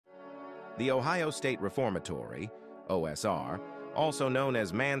The Ohio State Reformatory, OSR, also known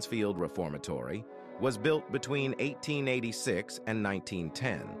as Mansfield Reformatory, was built between 1886 and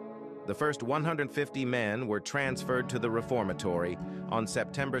 1910. The first 150 men were transferred to the reformatory on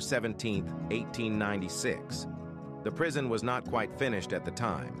September 17, 1896. The prison was not quite finished at the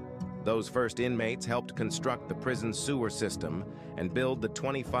time. Those first inmates helped construct the prison's sewer system and build the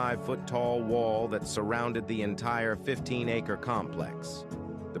 25-foot-tall wall that surrounded the entire 15-acre complex.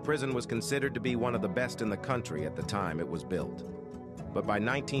 The prison was considered to be one of the best in the country at the time it was built. But by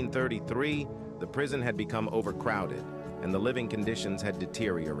 1933, the prison had become overcrowded and the living conditions had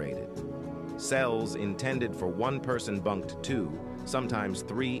deteriorated. Cells intended for one person bunked 2, sometimes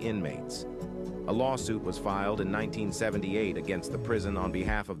 3 inmates. A lawsuit was filed in 1978 against the prison on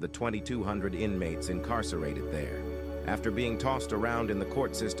behalf of the 2,200 inmates incarcerated there. After being tossed around in the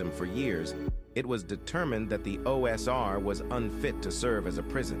court system for years, it was determined that the OSR was unfit to serve as a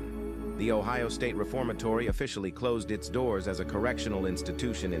prison. The Ohio State Reformatory officially closed its doors as a correctional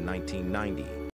institution in 1990.